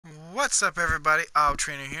What's up, everybody?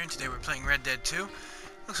 Trainer here, and today we're playing Red Dead 2.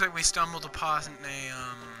 Looks like we stumbled upon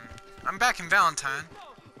a, I'm back in Valentine.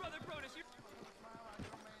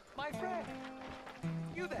 My friend,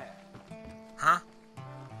 you there? Huh?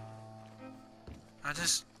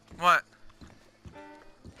 What?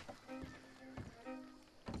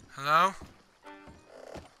 Hello?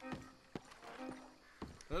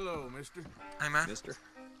 Hello, mister. Hey, man. Mister.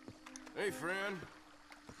 Hey, friend.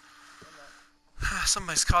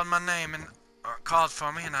 Somebody's called my name or called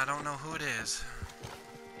for me, and I don't know who it is.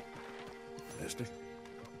 Mister.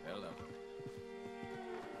 Hello.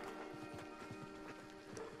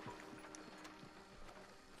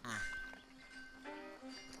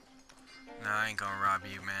 No, I ain't gonna rob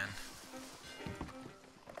you, man.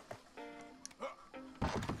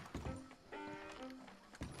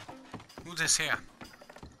 Who's this here?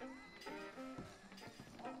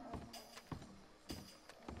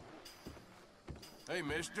 Hey,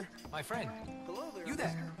 mister. My friend. Hello there. You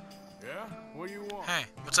there? Yeah? What do you want? Hey,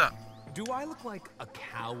 what's up? Do I look like a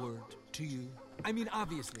coward to you? I mean,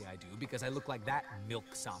 obviously I do, because I look like that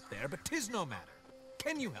milksop there, but 'tis no matter.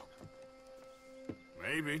 Can you help?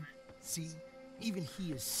 Maybe. See? Even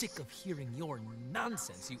he is sick of hearing your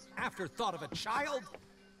nonsense, you afterthought of a child.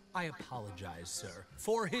 I apologize, sir,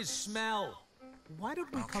 for his smell. Why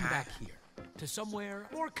don't we come back here? To somewhere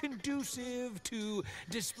more conducive to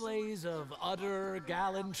displays of utter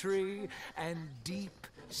gallantry and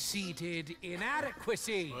deep-seated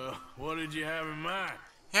inadequacy. Well, what did you have in mind?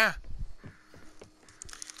 Yeah.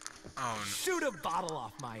 Oh, no. Shoot a bottle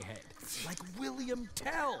off my head, like William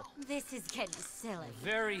Tell. This is getting silly.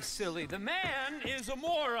 Very silly. The man is a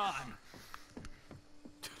moron.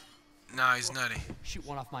 No, he's nutty. Shoot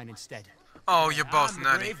one off mine instead. Oh, you're both I'm the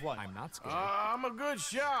nutty. brave one. I'm not scared. I'm a good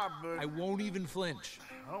shot, but I won't even flinch.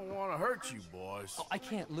 I don't want to hurt you, boys. I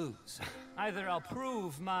can't lose. Either I'll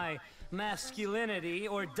prove my masculinity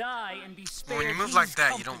or die and be spared. When you move his like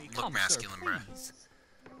that, you company. don't look Come, sir, masculine, bruh. please.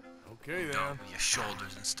 Okay, then. Don't, with your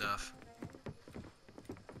shoulders and stuff.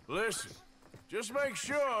 Listen, just make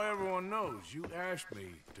sure everyone knows you asked me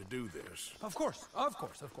to do this. Of course, of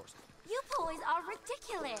course, of course. You boys are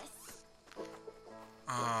ridiculous.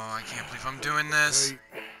 Oh, I can't believe I'm doing this. Hey,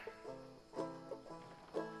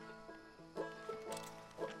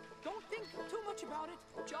 Don't think too much about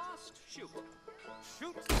it. Just shoot.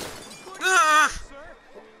 Shoot. Good Ah! sir.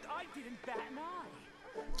 I didn't bat an eye.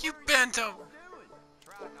 You bent over.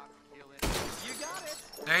 You got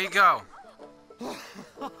it. There you go.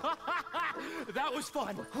 That was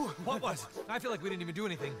fun. What was? I feel like we didn't even do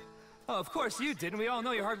anything. Oh, of course you didn't. We all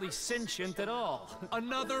know you're hardly sentient at all.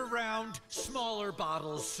 Another round, smaller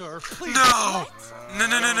bottles, sir. Please. No! No,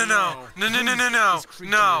 no, no, no, no. No, no, no, no, no. This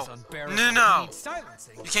creature No. is unbearable. No, no. Needs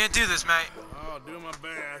silencing. You can't do this, mate. I'll do my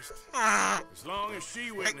best. As long as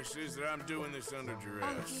she witnesses that I'm doing this under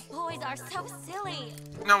duress. You boys are so silly.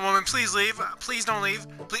 No, woman, please leave. Please don't leave.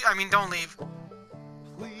 Please, don't leave.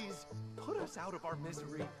 Please, put us out of our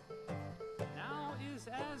misery. Now is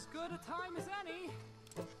as good a time as any.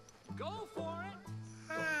 Go for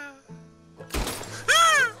it.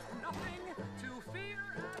 Nothing to fear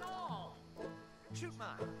at all. Shoot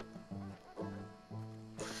mine.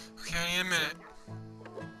 Okay, I need a minute.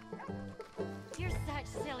 You're such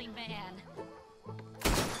silly man.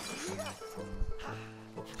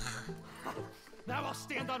 Now I'll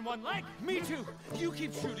stand on one leg. Me too. You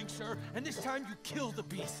keep shooting, sir, and this time you kill the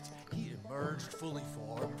beast. He emerged fully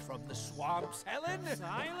formed from the swamps, Helen.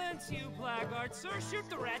 Silence, you blackguard. Sir, shoot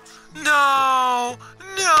the wretch. No!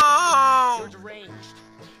 No! You're deranged.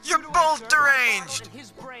 You're Shoot away, both sir. deranged! And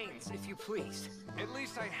his brains, if you please. At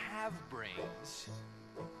least I have brains.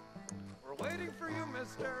 We're waiting for you,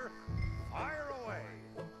 mister. Fire away.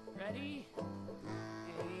 Ready?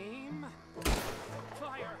 Aim.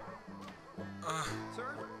 Fire.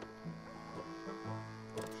 Sir?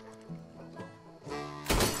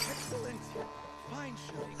 Excellent. Fine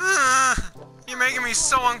shooting. You're making me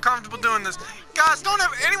so uncomfortable doing this. Guys, don't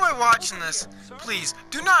have anyone watching this. Please,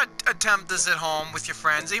 do not attempt this at home with your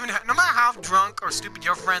friends. Even no matter how drunk or stupid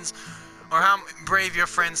your friends or how brave your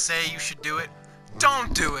friends say you should do it,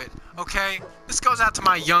 don't do it, okay? This goes out to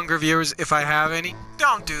my younger viewers, if I have any.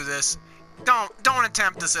 Don't do this. Don't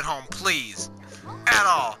attempt this at home, please. At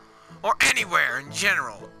all. Or anywhere in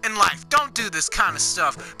general. In life. Don't do this kind of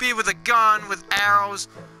stuff. Be it with a gun, with arrows,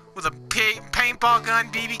 with a paintball gun,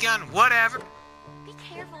 BB gun, whatever. Be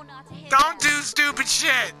careful not to hit Don't them. do stupid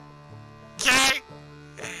shit. Okay?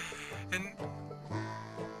 And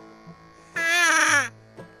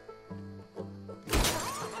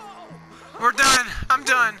we're done. I'm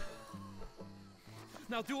done.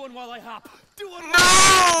 Now do one while I hop. Do one.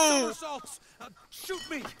 No! Somersaults Shoot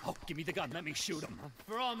me! Oh, give me the gun. Let me shoot him.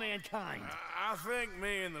 For all mankind. I think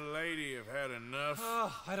me and the lady have had enough.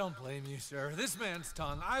 Oh, I don't blame you, sir. This man's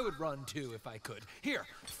tongue, I would run too if I could. Here,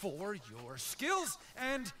 for your skills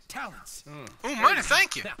and talents. Oh, money,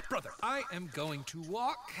 thank you. Now, brother, I am going to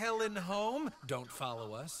walk Helen home. Don't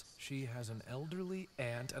follow us. She has an elderly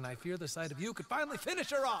aunt, and I fear the sight of you could finally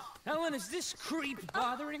finish her off. Helen, is this creep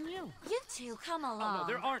bothering you? You two, come Oh, along. no,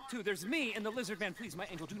 there aren't two. There's me and the lizard man. Please, my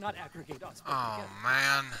angel, do not aggregate us. Oh,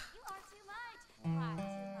 man. You are too much. You are too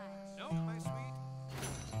much. No, my sweet.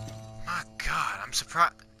 My God, I'm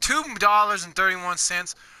surprised.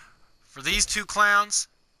 $2.31 for these two clowns?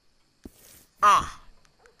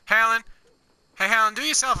 Helen? Hey, Helen, do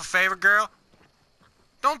yourself a favor, girl.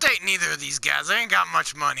 Don't date neither of these guys. They ain't got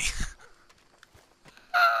much money.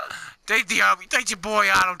 Date your boy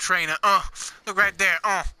Auto Trainer. Look right there.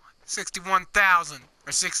 61,000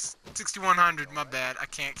 or 6,100. My bad. I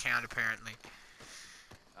can't count apparently.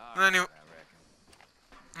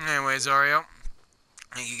 Anyways, Oreo.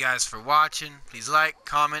 Thank you guys for watching. Please like,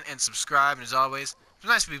 comment, and subscribe. And as always, it's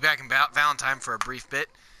nice to be back in Valentine for a brief bit.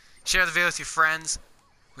 Share the video with your friends.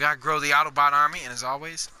 We gotta grow the Autobot army. And as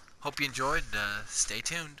always, hope you enjoyed. Stay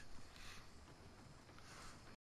tuned.